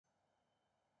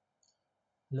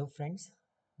Hello friends,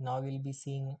 now we'll be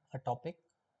seeing a topic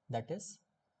that is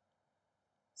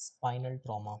spinal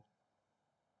trauma.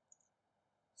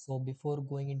 So before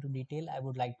going into detail, I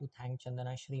would like to thank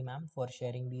Chandana Shri ma'am for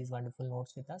sharing these wonderful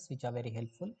notes with us, which are very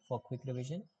helpful for quick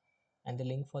revision. And the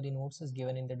link for the notes is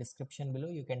given in the description below.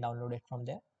 You can download it from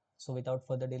there. So without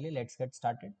further delay, let's get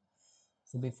started.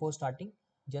 So before starting,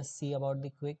 just see about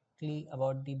the quickly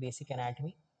about the basic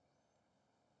anatomy.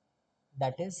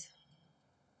 That is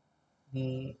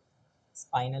the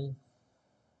spinal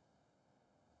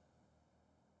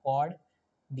cord,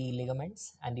 the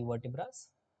ligaments and the vertebrae.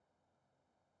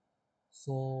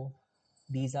 So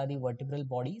these are the vertebral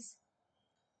bodies,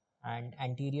 and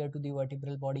anterior to the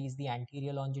vertebral body is the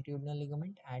anterior longitudinal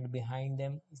ligament, and behind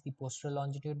them is the posterior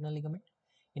longitudinal ligament.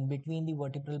 In between the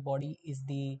vertebral body is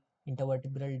the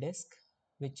intervertebral disc,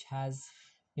 which has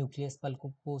nucleus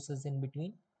pulposus in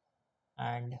between,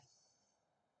 and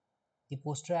the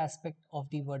posterior aspect of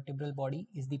the vertebral body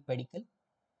is the pedicle,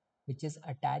 which is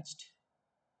attached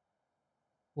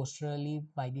posteriorly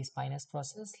by the spinous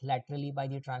process, laterally by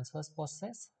the transverse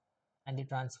process, and the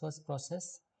transverse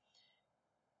process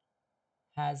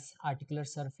has articular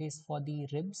surface for the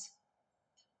ribs.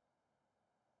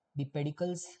 The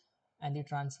pedicles and the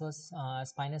transverse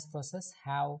spinous process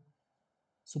have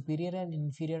superior and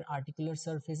inferior articular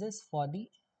surfaces for the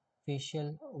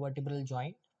facial vertebral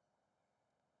joint,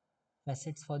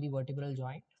 facets for the vertebral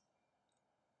joint,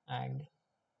 and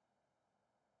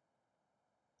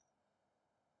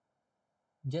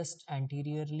just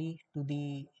anteriorly to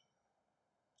the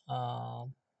uh,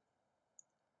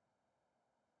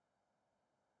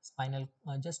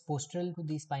 just posterior to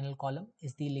the spinal column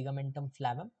is the ligamentum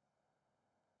flavum,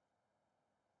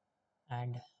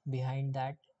 and behind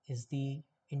that is the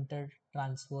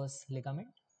intertransverse ligament.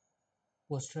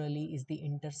 Posteriorly is the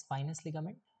interspinous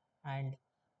ligament, and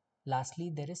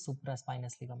lastly there is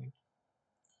supraspinous ligament.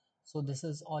 So this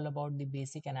is all about the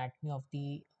basic anatomy of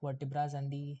the vertebrae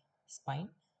and the spine,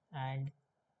 and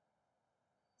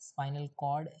spinal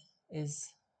cord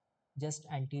is just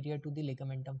anterior to the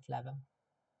ligamentum flavum.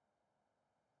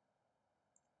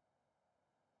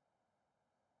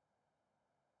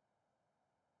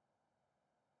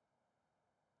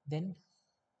 Then,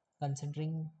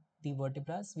 considering the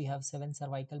vertebrae, we have 7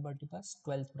 cervical vertebrae,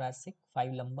 12 thoracic,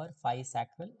 5 lumbar, 5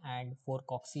 sacral, and 4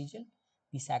 coccygeal.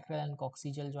 The sacral and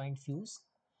coccygeal joint fuse,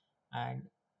 and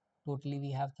totally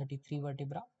we have 33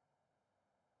 vertebrae.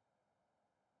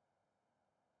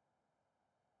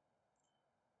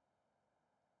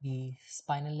 The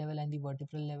spinal level and the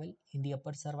vertebral level, in the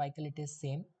upper cervical it is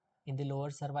same, in the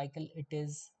lower cervical it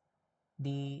is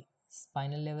the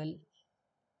spinal level,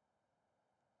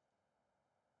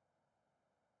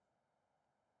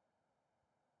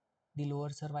 the lower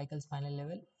cervical spinal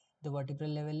level, the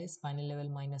vertebral level is spinal level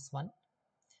 -1.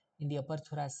 In the upper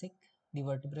thoracic, the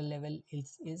vertebral level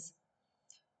is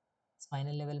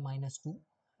spinal level -2,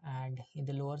 and in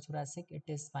the lower thoracic it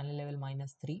is spinal level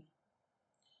 -3.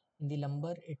 In the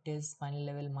lumbar it is spinal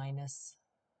level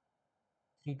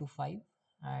 -3 to 5,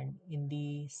 and in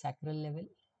the sacral level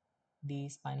the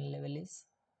spinal level is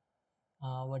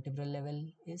vertebral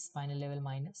level is spinal level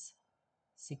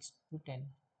 -6 to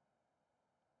 10.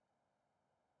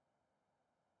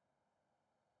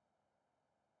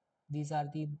 These are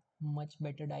the much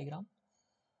better diagram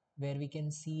where we can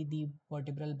see the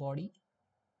vertebral body,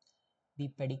 the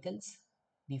pedicles,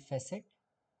 the facet,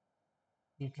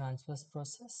 the transverse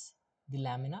process, the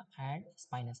lamina, and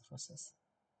spinous process.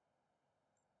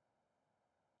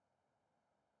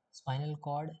 Spinal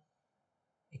cord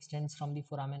extends from the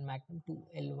foramen magnum to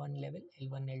L1 level,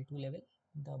 L1, L2 level,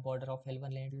 the border of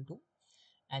L1, L2,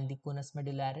 and the conus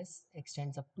medullaris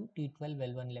extends up to T12,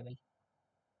 L1 level.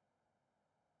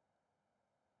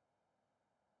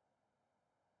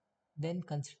 Then,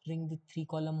 considering the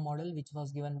 3-column model which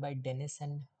was given by Dennis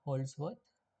and Holdsworth,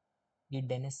 the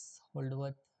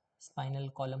Dennis-Holdsworth spinal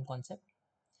column concept.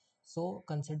 So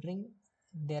considering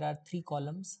there are 3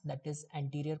 columns, that is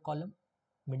anterior column,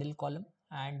 middle column,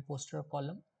 and posterior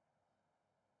column.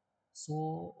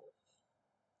 So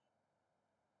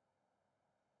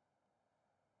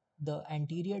the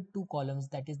anterior 2 columns,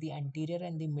 that is the anterior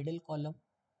and the middle column,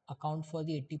 account for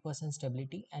the 80%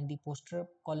 stability, and the posterior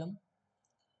column,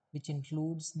 which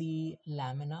includes the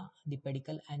lamina, the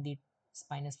pedicle, and the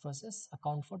spinous process,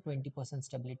 account for 20%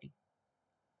 stability.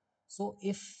 So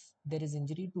if there is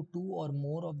injury to 2 or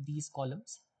more of these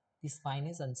columns, the spine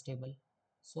is unstable.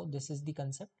 So this is the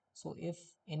concept. So if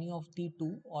any of the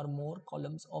 2 or more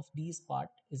columns of these part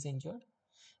is injured,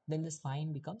 then the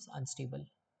spine becomes unstable.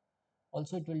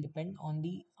 Also, it will depend on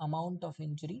the amount of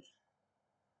injury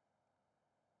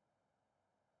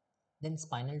Then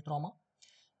spinal trauma,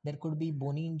 there could be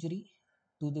bony injury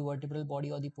to the vertebral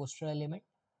body or the postural element,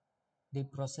 the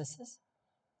processes,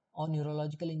 or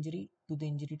neurological injury to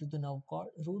the nerve cord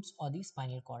roots or the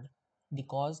spinal cord. The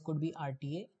cause could be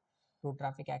RTA, road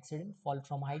traffic accident, fall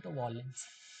from height, or violence.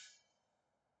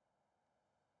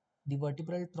 The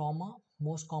vertebral trauma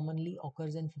most commonly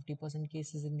occurs in 50%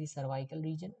 cases in the cervical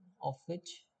region, of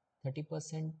which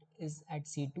 30% is at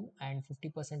C2 and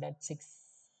 50% at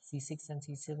C6 and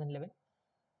C7 level.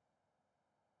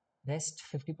 Rest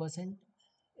 50%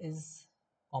 is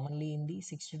commonly in the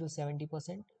 60 to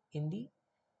 70% in the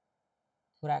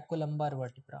thoracolumbar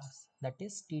vertebra, that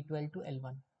is T12 to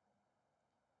L1.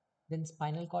 Then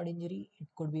spinal cord injury, it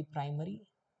could be primary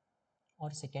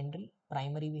or secondary.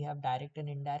 Primary, we have direct and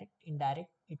indirect. Indirect,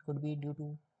 it could be due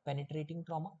to penetrating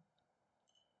trauma.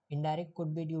 Indirect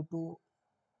could be due to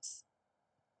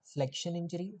flexion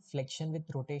injury, flexion with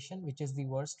rotation, which is the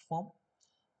worst form,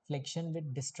 flexion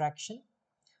with distraction,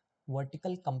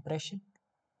 vertical compression,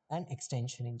 and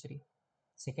extension injury.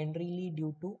 Secondarily,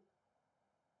 due to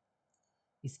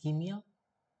ischemia,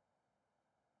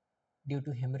 due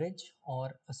to hemorrhage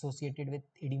or associated with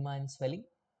edema and swelling.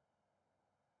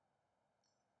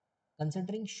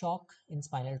 Considering shock in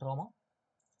spinal trauma,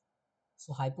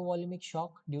 so hypovolemic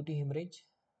shock due to hemorrhage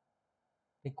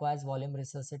requires volume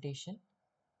resuscitation,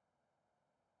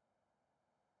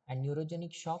 and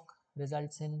neurogenic shock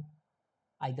results in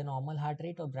either normal heart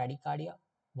rate or bradycardia,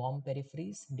 warm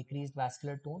peripheries, decreased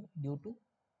vascular tone due to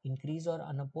increased or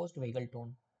unopposed vagal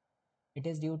tone. It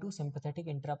is due to sympathetic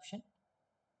interruption.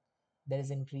 There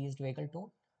is increased vagal tone,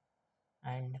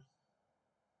 and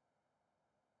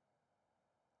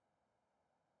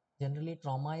generally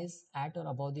trauma is at or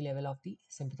above the level of the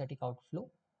sympathetic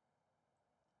outflow.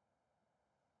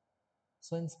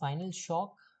 So in spinal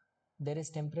shock, there is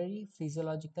temporary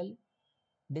physiological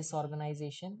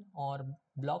disorganization or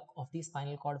block of the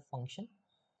spinal cord function,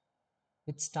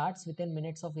 which starts within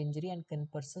minutes of injury and can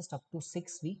persist up to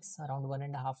 6 weeks, around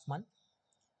 1.5 months.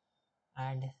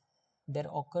 And there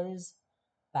occurs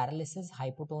paralysis,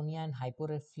 hypotonia, and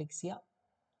hyporeflexia,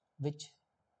 which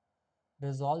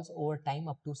resolves over time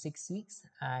up to 6 weeks.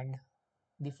 And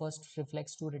the first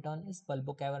reflex to return is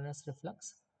bulbocavernous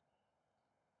reflux.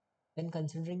 Then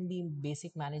considering the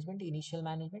basic management, initial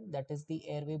management, that is the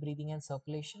airway, breathing, and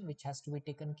circulation, which has to be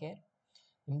taken care.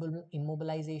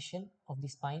 Immobilization of the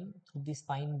spine through the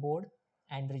spine board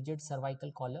and rigid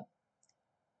cervical collar.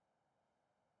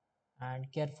 And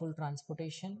careful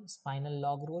transportation, spinal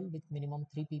log roll with minimum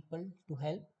 3 people to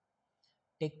help.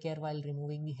 Take care while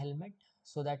removing the helmet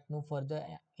so that no further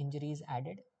injury is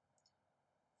added.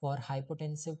 For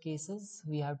hypotensive cases,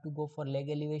 we have to go for leg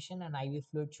elevation and IV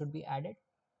fluid should be added.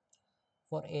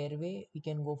 For airway, we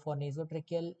can go for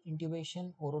nasotracheal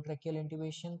intubation, orotracheal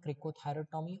intubation,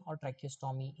 cricothyrotomy, or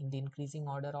tracheostomy in the increasing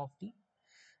order of the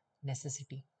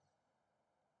necessity.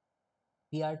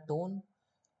 PR tone,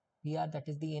 PR, that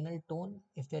is the anal tone.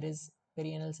 If there is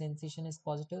perianal sensation is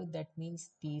positive, that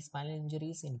means the spinal injury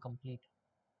is incomplete.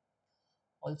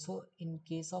 Also, in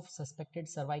case of suspected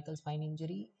cervical spine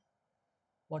injury,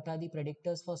 what are the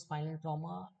predictors for spinal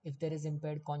trauma? If there is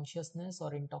impaired consciousness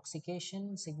or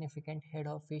intoxication, significant head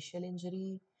or facial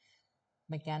injury,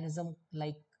 mechanism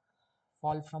like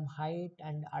fall from height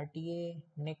and RTA,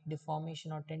 neck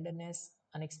deformation or tenderness,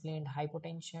 unexplained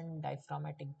hypotension,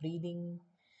 diaphragmatic breathing,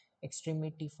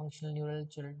 extremity functional neural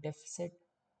deficit.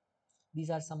 These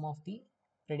are some of the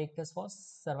predictors for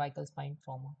cervical spine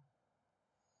trauma.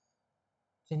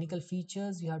 Clinical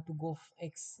features, you have to go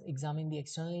examine the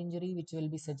external injury, which will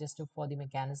be suggestive for the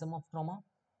mechanism of trauma.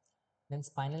 Then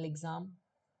spinal exam,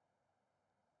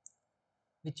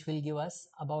 which will give us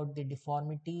about the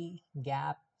deformity,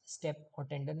 gap, step, or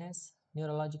tenderness.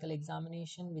 Neurological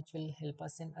examination, which will help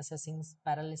us in assessing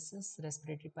paralysis,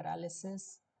 respiratory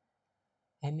paralysis,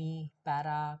 hemi,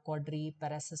 para, quadri,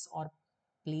 paresis, or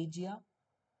plagia.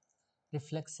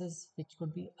 Reflexes, which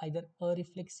could be either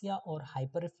areflexia or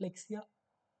hyperreflexia.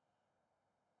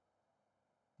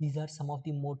 These are some of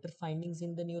the motor findings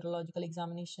in the neurological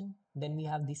examination. Then we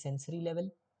have the sensory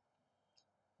level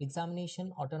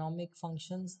examination, autonomic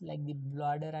functions like the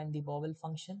bladder and the bowel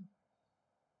function,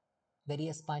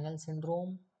 various spinal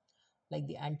syndrome like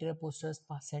the anterior posterior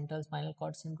central spinal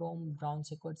cord syndrome,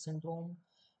 Brown-Sequard syndrome,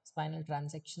 spinal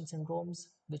transection syndromes,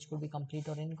 which could be complete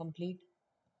or incomplete.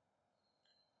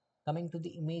 Coming to the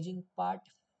imaging part,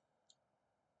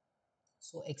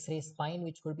 so X-ray spine,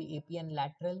 which could be AP and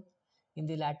lateral. In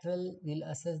the lateral, we'll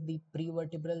assess the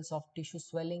prevertebral soft tissue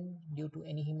swelling due to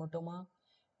any hematoma.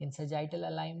 In sagittal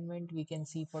alignment, we can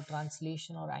see for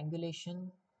translation or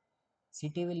angulation.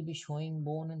 CT will be showing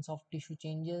bone and soft tissue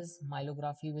changes.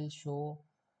 Myelography will show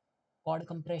cord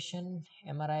compression.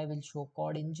 MRI will show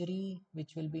cord injury,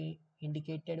 which will be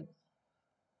indicated,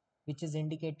 which is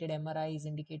indicated, MRI is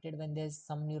indicated when there's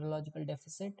some neurological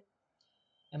deficit.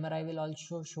 MRI will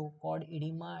also show cord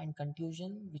edema and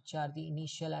contusion, which are the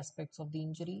initial aspects of the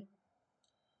injury.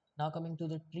 Now coming to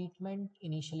the treatment,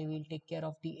 initially we'll take care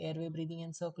of the airway, breathing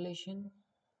and circulation.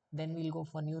 Then we'll go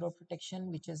for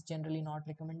neuroprotection, which is generally not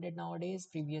recommended nowadays.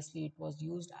 Previously it was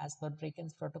used as per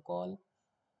Braken's protocol,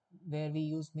 where we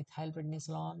use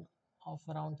methylprednisolone of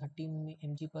around 30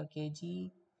 mg per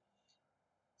kg,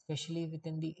 especially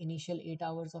within the initial 8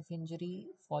 hours of injury,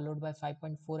 followed by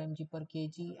 5.4 mg per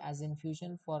kg as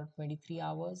infusion for 23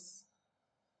 hours,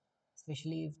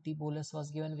 especially if the bolus was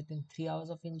given within 3 hours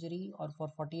of injury, or for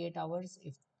 48 hours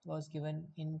if it was given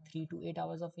in 3 to 8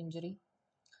 hours of injury.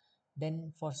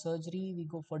 Then for surgery, we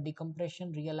go for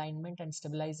decompression, realignment and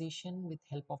stabilization with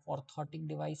help of orthotic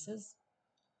devices.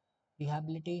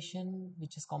 Rehabilitation,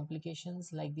 which is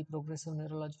complications like the progressive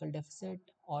neurological deficit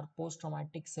or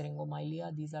post-traumatic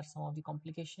syringomyelia. These are some of the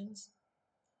complications.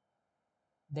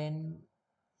 Then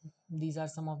these are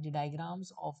some of the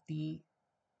diagrams of the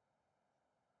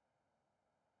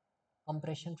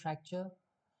compression fracture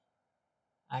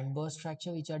and burst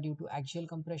fracture, which are due to axial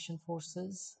compression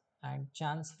forces, and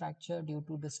chance fracture due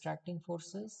to distracting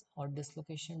forces, or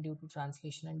dislocation due to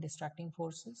translation and distracting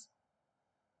forces.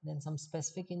 Then some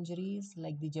specific injuries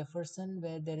like the Jefferson,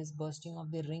 where there is bursting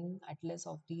of the ring atlas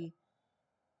of the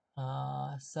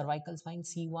cervical spine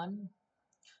C1.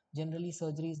 Generally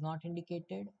surgery is not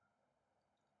indicated.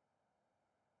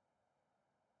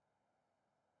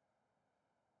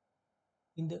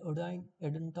 In the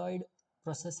odontoid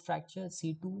process fracture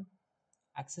C2,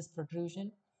 axis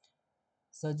protrusion,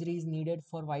 surgery is needed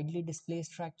for widely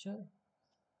displaced fracture.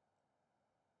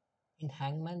 In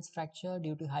hangman's fracture,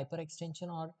 due to hyperextension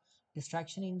or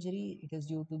distraction injury, it is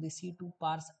due to the C2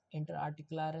 pars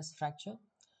interarticularis fracture.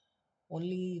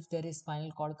 Only if there is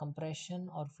spinal cord compression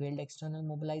or failed external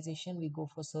mobilization, we go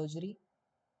for surgery.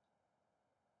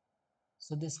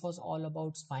 So this was all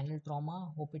about spinal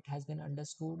trauma. Hope it has been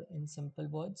understood in simple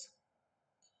words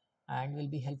and will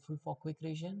be helpful for quick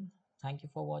revision. Thank you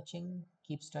for watching.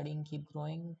 Keep studying, keep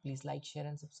growing. Please like, share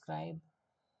and subscribe.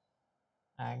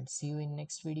 And see you in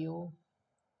next video.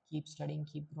 Keep studying,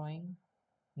 keep growing.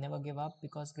 Never give up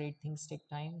because great things take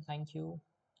time. Thank you.